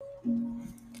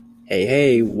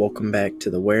Hey, welcome back to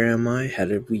the Where Am I? How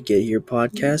Did We Get Here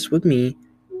podcast with me,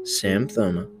 Sam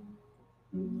Thoma.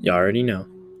 You already know.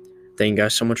 Thank you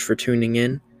guys so much for tuning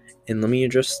in. And let me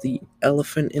address the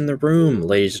elephant in the room,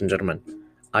 ladies and gentlemen.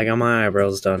 I got my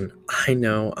eyebrows done. I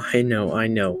know.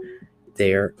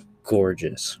 They're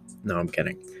gorgeous. No, I'm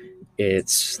kidding.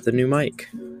 It's the new mic.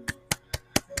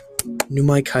 New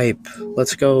mic hype.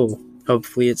 Let's go.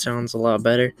 Hopefully it sounds a lot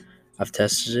better. I've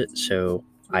tested it, so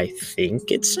I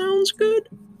think it sounds good.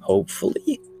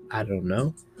 Hopefully. I don't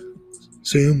know.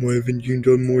 Sam, why haven't you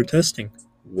done more testing?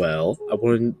 Well, I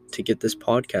wanted to get this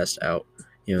podcast out,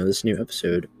 this new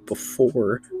episode,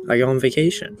 before I go on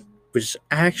vacation, which is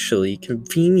actually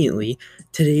conveniently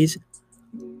today's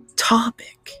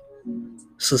topic.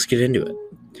 So let's get into it.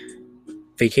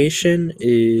 Vacation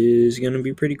is going to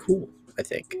be pretty cool, I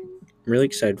think. I'm really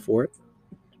excited for it.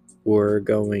 We're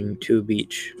going to a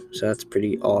beach, so that's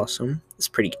pretty awesome. It's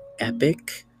pretty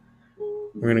epic.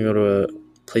 We're going to go to a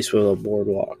place with a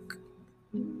boardwalk.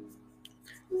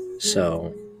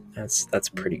 So that's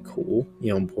pretty cool.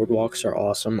 Boardwalks are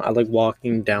awesome. I like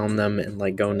walking down them and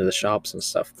like going to the shops and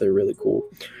stuff. They're really cool.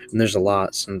 And there's a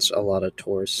lot, since a lot of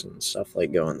tourists and stuff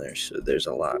like going there. So there's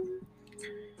a lot.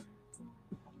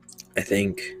 I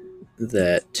think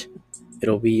that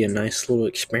it'll be a nice little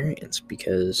experience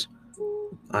because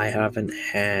I haven't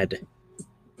had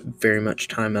very much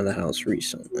time out of the house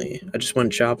recently. I just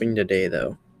went shopping today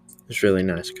though. It was really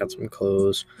nice. Got some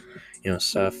clothes,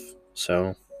 stuff.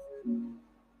 So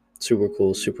super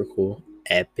cool.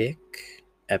 Epic.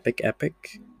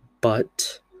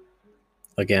 But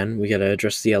again, we gotta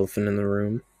address the elephant in the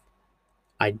room.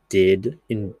 I did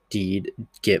indeed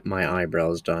get my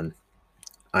eyebrows done.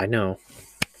 I know,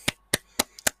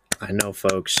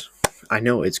 folks. I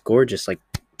know, it's gorgeous. Like,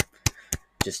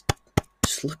 just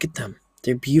look at them.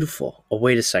 They're beautiful. Oh,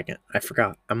 wait a second. I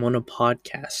forgot. I'm on a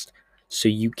podcast, so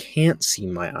you can't see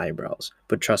my eyebrows.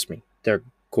 But trust me, they're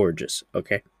gorgeous,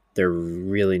 okay? They're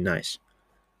really nice.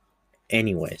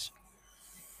 Anyways,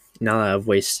 now that I've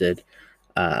wasted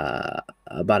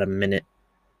about a minute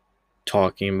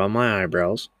talking about my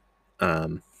eyebrows,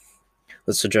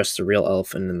 let's address the real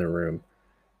elephant in the room.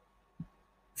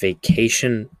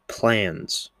 Vacation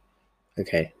plans.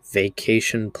 Okay,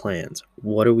 vacation plans.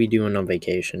 What are we doing on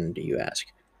vacation, do you ask?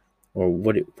 Or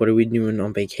what are we doing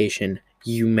on vacation,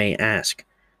 you may ask?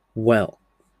 Well,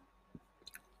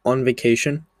 on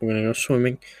vacation, we're going to go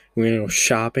swimming, we're going to go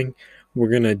shopping, we're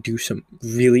going to do some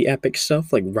really epic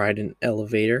stuff like ride an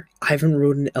elevator. I haven't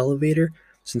rode an elevator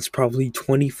since probably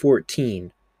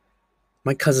 2014.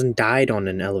 My cousin died on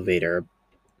an elevator.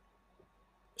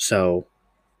 So,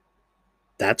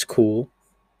 that's cool.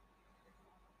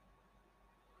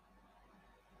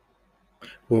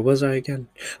 Where was I again?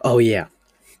 Oh, yeah.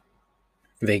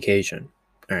 Vacation.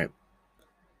 All right.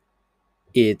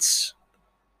 It's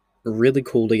really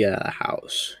cool to get out of the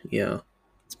house.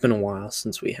 It's been a while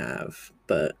since we have,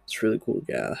 but it's really cool to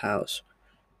get out of the house.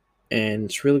 And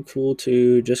it's really cool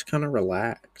to just kind of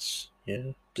relax.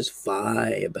 Just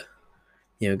vibe.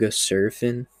 Go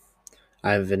surfing.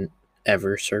 I haven't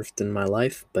ever surfed in my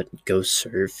life, but go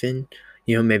surfing.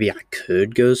 Maybe I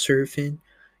could go surfing.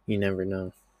 You never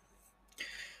know.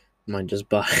 Might just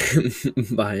buy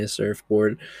a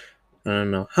surfboard. I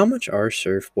don't know. How much are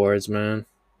surfboards, man?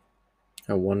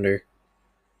 I wonder.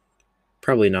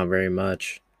 Probably not very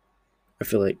much. I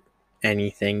feel like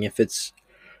anything, if it's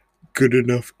good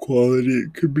enough quality,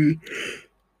 it could be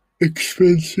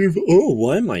expensive. Oh,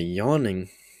 why am I yawning?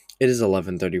 It is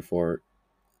 11:34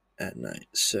 at night,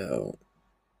 so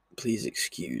please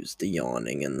excuse the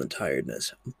yawning and the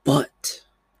tiredness. But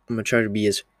I'm going to try to be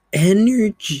as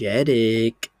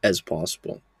energetic as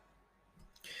possible.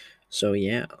 So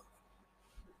yeah.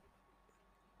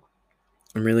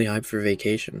 I'm really hyped for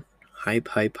vacation. Hype.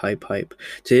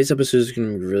 Today's episode is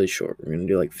going to be really short. We're going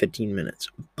to do like 15 minutes.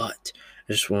 But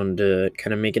I just wanted to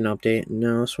kind of make an update.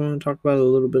 Now, I just want to talk about a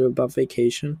little bit about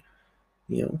vacation.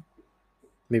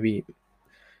 Maybe,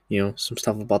 some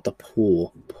stuff about the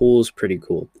pool. Pool's pretty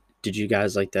cool. Did you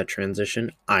guys like that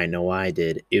transition? I know I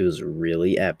did. It was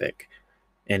really epic.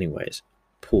 Anyways,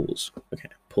 pools. Okay,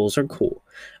 pools are cool.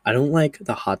 I don't like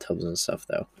the hot tubs and stuff,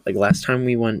 though. Like, last time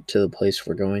we went to the place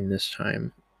we're going this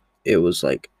time, it was,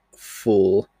 like,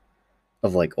 full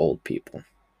of, like, old people.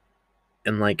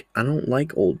 And, like, I don't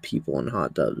like old people in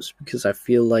hot tubs because I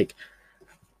feel like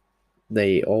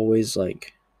they always,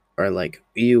 like, are like,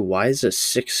 ew, why is a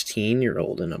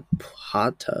 16-year-old in a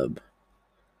hot tub?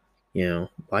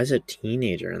 Why is a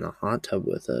teenager in the hot tub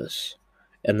with us?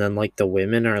 And then, like, the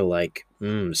women are like,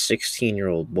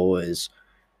 16-year-old boys.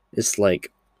 It's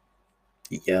like,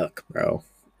 yuck, bro.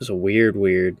 It's a weird.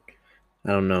 I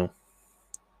don't know.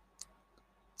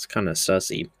 It's kind of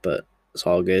sussy, but it's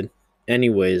all good.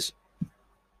 Anyways,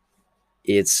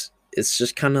 it's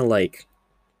just kind of like,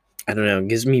 I don't know, it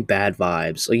gives me bad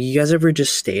vibes. Like, you guys ever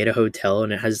just stay at a hotel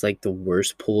and it has like the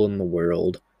worst pool in the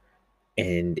world,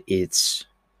 and it's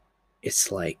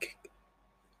like,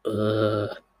 uh,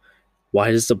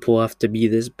 why does the pool have to be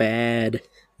this bad?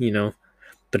 You know,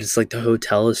 but it's like the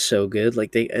hotel is so good.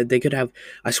 Like they could have,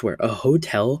 I swear, a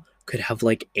hotel could have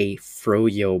like a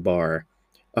froyo bar,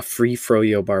 a free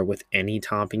froyo bar with any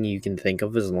topping you can think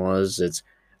of, as long as it's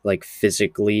like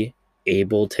physically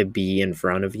able to be in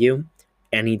front of you.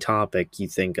 Any topic you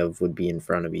think of would be in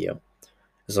front of you,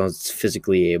 as long as it's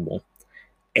physically able.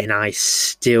 And I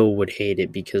still would hate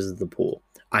it because of the pool.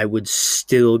 I would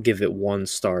still give it 1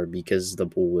 star because the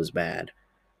pool was bad.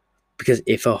 Because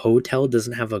if a hotel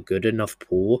doesn't have a good enough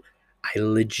pool, I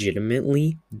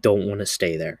legitimately don't want to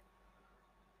stay there.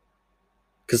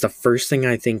 Because the first thing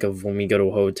I think of when we go to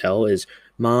a hotel is,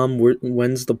 Mom,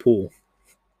 when's the pool?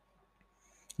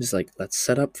 He's like, let's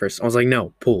set up first. I was like,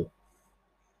 no, pool.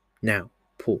 Now.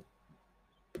 Pool.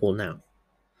 Pool now.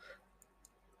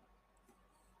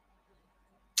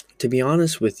 To be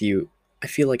honest with you, I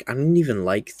feel like I don't even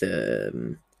like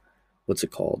the, what's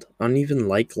it called? I don't even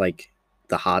like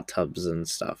the hot tubs and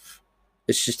stuff.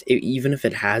 It's just, even if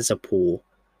it has a pool,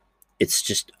 it's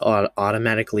just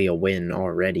automatically a win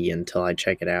already until I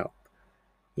check it out.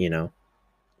 You know,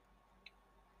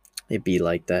 it'd be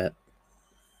like that.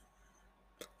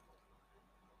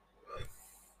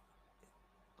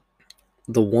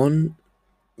 The one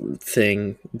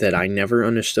thing that I never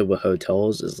understood with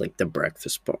hotels is like the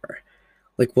breakfast bar.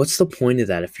 Like, what's the point of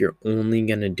that if you're only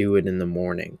gonna do it in the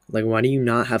morning? Like, why do you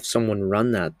not have someone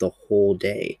run that the whole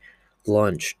day?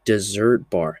 Lunch, dessert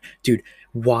bar. Dude,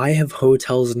 why have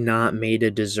hotels not made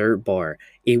a dessert bar?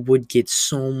 It would get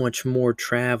so much more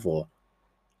travel.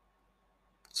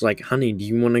 It's like, honey, do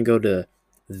you want to go to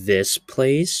this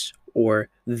place or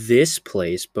this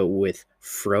place, but with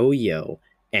froyo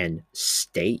and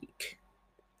steak?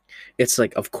 It's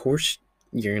like, of course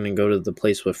you're going to go to the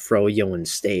place with froyo and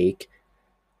steak.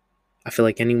 I feel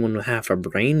like anyone with half a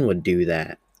brain would do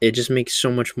that. It just makes so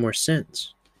much more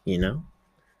sense, you know?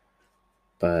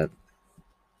 But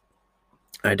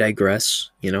I digress,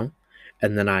 you know?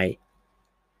 And then I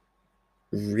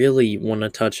really want to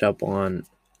touch up on,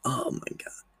 oh my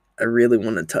God, I really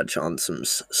want to touch on some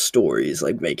stories,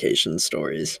 like vacation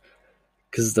stories,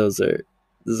 because those are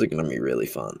gonna be really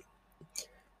fun.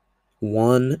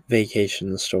 One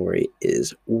vacation story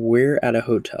is, we're at a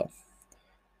hotel.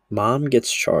 Mom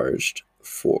gets charged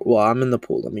for, well, I'm in the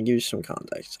pool. Let me give you some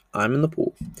context. I'm in the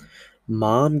pool.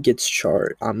 Mom gets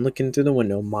charged. I'm looking through the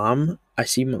window. I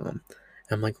see Mom.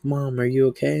 I'm like, Mom, are you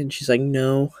okay? And she's like,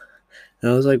 no.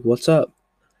 And I was like, what's up?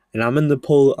 And I'm in the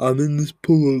pool. I'm in this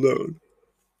pool alone.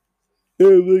 And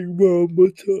I'm like, Mom,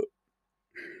 what's up?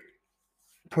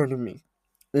 Pardon me.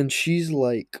 And she's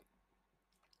like,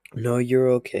 no, you're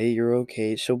okay. You're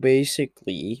okay. So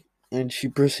basically, and she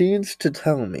proceeds to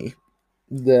tell me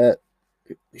that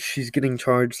she's getting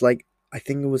charged, like, I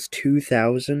think it was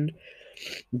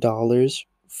 $2,000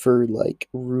 for like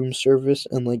room service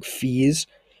and like fees.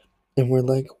 And we're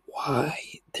like, why?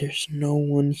 There's no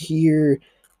one here.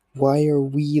 Why are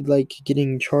we like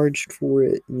getting charged for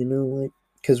it? You know, like,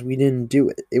 because we didn't do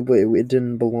it. It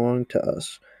didn't belong to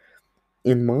us.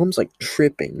 And Mom's like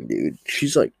tripping, dude.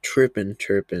 She's like tripping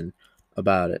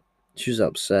about it. She's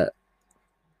upset.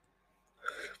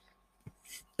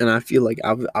 And I feel like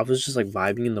I was just like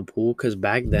vibing in the pool, because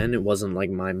back then it wasn't like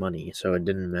my money, so it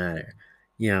didn't matter.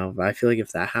 You know, but I feel like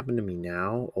if that happened to me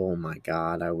now, oh my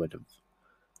God, I would have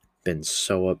been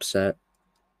so upset.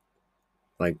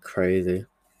 Like crazy.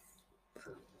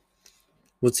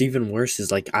 What's even worse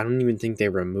is, like, I don't even think they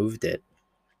removed it.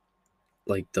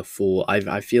 Like the full,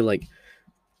 I feel like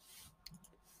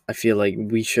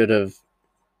we should have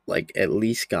like at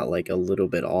least got like a little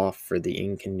bit off for the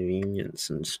inconvenience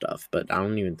and stuff, but I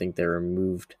don't even think they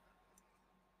removed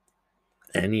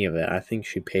any of it. I think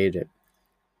she paid it.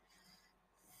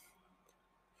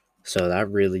 So that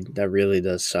really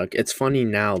does suck. It's funny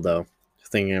now though,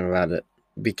 thinking about it,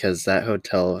 because that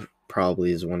hotel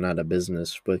probably is went out of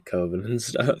business with COVID and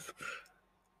stuff.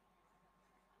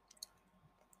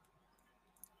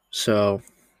 So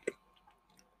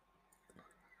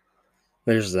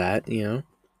there's that, you know.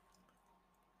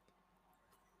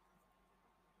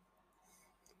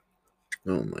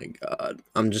 Oh my God.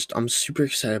 I'm super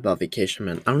excited about vacation,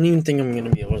 man. I don't even think I'm gonna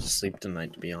be able to sleep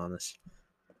tonight, to be honest.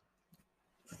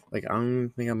 Like, I don't even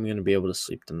think I'm gonna be able to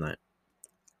sleep tonight,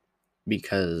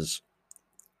 because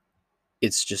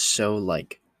it's just so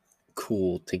like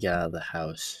cool to get out of the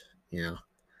house, you know,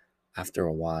 after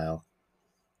a while.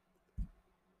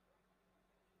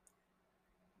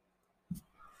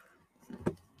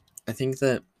 I think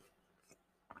that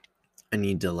I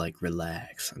need to like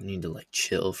relax. I need to like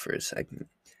chill for a second,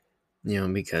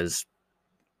 because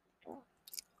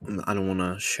I don't want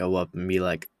to show up and be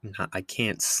like, I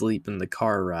can't sleep in the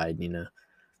car ride.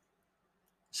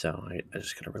 So I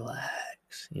just gotta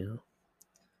relax.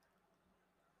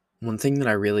 One thing that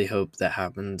I really hope that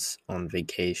happens on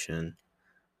vacation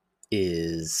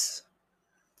is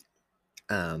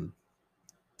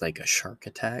like a shark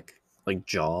attack, like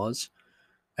Jaws.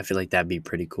 I feel like that'd be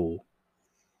pretty cool.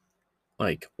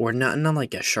 Like, or not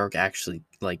like a shark actually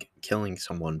like killing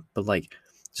someone, but like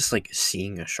just like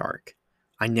seeing a shark.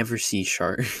 I never see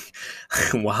shark.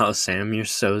 Wow, Sam, you're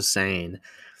so sane.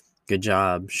 Good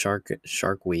job, Shark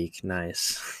Week.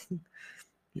 Nice.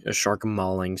 A shark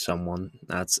mauling someone.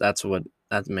 That's what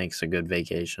that makes a good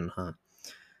vacation, huh?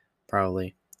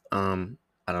 Probably. I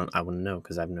wouldn't know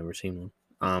because I've never seen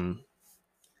one.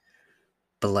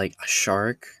 But like a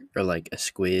shark or like a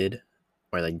squid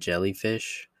or like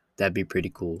jellyfish, that'd be pretty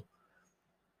cool.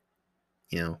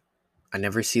 I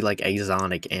never see like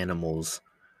exotic animals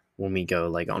when we go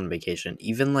like on vacation.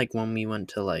 Even like when we went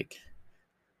to like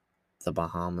the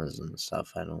Bahamas and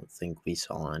stuff, I don't think we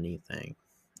saw anything.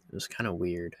 It was kind of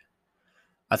weird.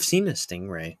 I've seen a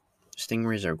stingray.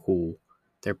 Stingrays are cool.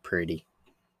 They're pretty.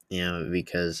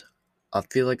 Because I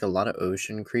feel like a lot of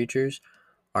ocean creatures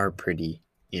are pretty,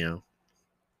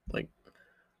 like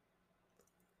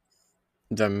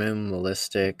they're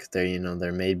minimalistic.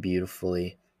 They're made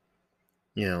beautifully.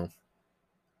 You know,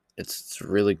 it's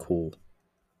really cool.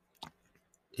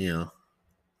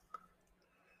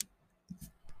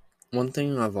 One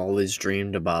thing I've always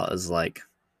dreamed about is like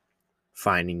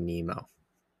finding Nemo.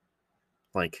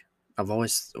 Like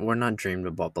we're not dreamed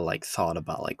about, but like thought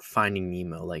about like finding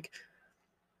Nemo. Like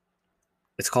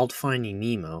it's called Finding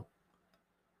Nemo,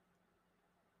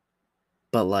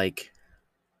 but like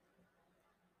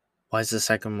why is the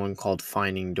second one called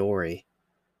Finding Dory?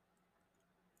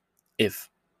 If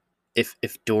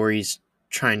if Dory's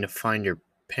trying to find her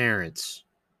parents,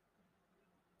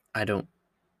 I don't.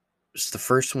 The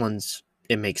first one's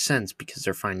it makes sense because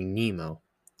they're finding Nemo,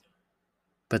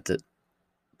 but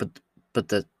but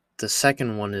the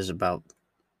second one is about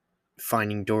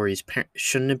finding Dory's parents.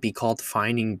 Shouldn't it be called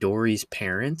Finding Dory's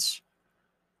Parents?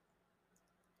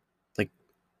 Like,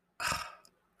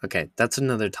 okay, that's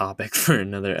another topic for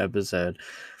another episode,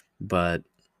 but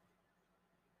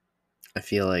I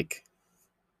feel like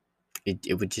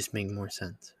it would just make more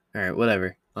sense. All right,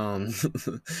 whatever. I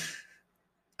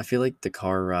feel like the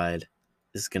car ride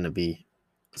is gonna be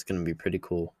pretty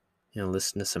cool.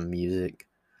 Listen to some music,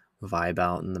 vibe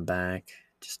out in the back,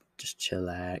 just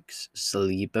chillax,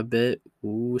 sleep a bit.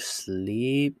 Ooh,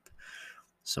 sleep.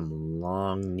 Some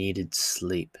long needed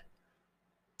sleep.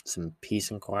 Some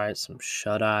peace and quiet, some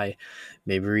shut eye.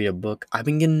 Maybe read a book. I've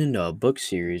been getting into a book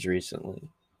series recently.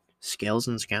 Scales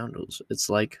and Scoundrels. It's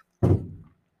like,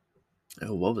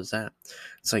 oh, what was that?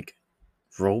 It's like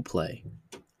role play.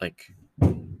 Like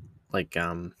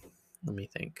let me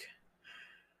think.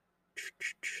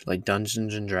 Like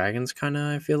Dungeons and Dragons kind of,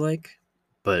 I feel like,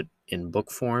 but in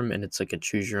book form, and it's like a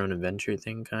choose your own adventure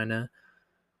thing kind of.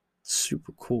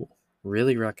 Super cool.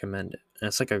 Really recommend it. And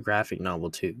it's like a graphic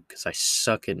novel too, because I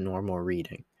suck at normal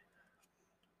reading.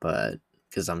 But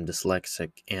because I'm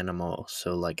dyslexic animal,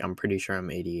 so like I'm pretty sure I'm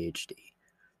ADHD.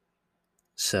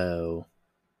 So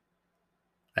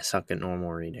I suck at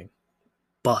normal reading.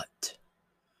 But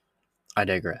I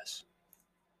digress.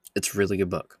 It's a really good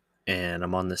book. And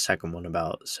I'm on the second one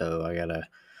about, so I gotta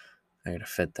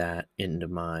fit that into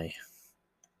my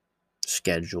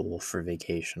schedule for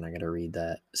vacation. I gotta read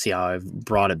that. See how I've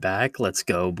brought it back? Let's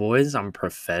go, boys. I'm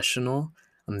professional.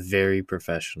 I'm very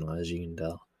professional, as you can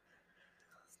tell.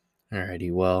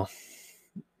 Alrighty, well,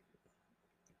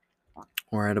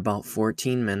 we're at about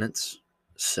 14 minutes,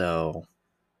 so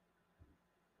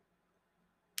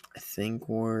I think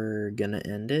we're gonna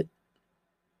end it.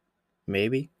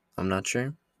 Maybe. I'm not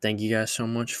sure. Thank you guys so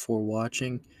much for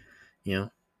watching.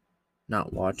 Not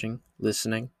watching,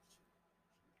 listening.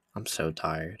 I'm so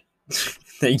tired.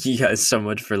 Thank you guys so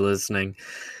much for listening.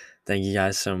 Thank you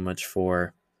guys so much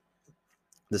for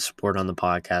the support on the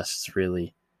podcast. It's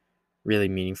really, really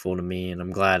meaningful to me, and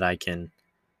I'm glad I can,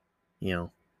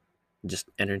 just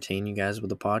entertain you guys with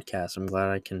the podcast. I'm glad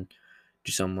I can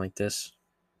do something like this.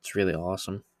 It's really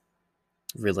awesome.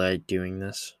 Really like doing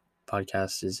this.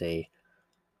 Podcast is a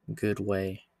good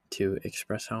way to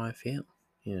express how I feel.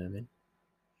 You know what I mean?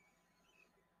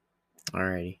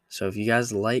 Alrighty. So if you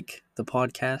guys like the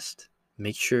podcast,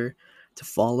 make sure to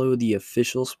follow the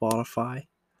official Spotify.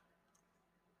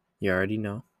 You already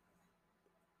know.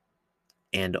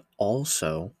 And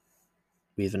also,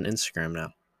 we have an Instagram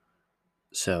now.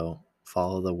 So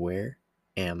follow the Where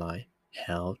Am I?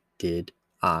 How Did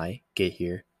I Get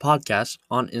Here podcast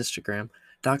on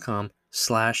Instagram.com/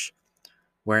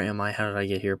 Where Am I? How Did I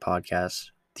Get Here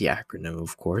podcast. The acronym,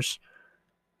 of course.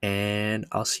 And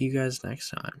I'll see you guys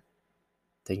next time.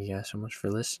 Thank you guys so much for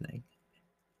listening.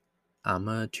 I'm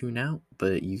going to tune out,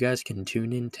 but you guys can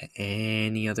tune in to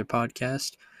any other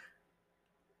podcast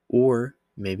or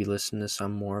maybe listen to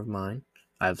some more of mine.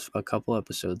 I have a couple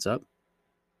episodes up.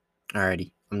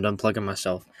 Alrighty, I'm done plugging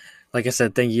myself. Like I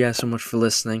said, thank you guys so much for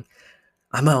listening.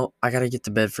 I'm out. I gotta get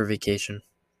to bed for vacation.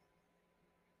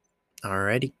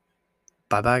 Alrighty.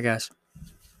 Bye-bye, guys.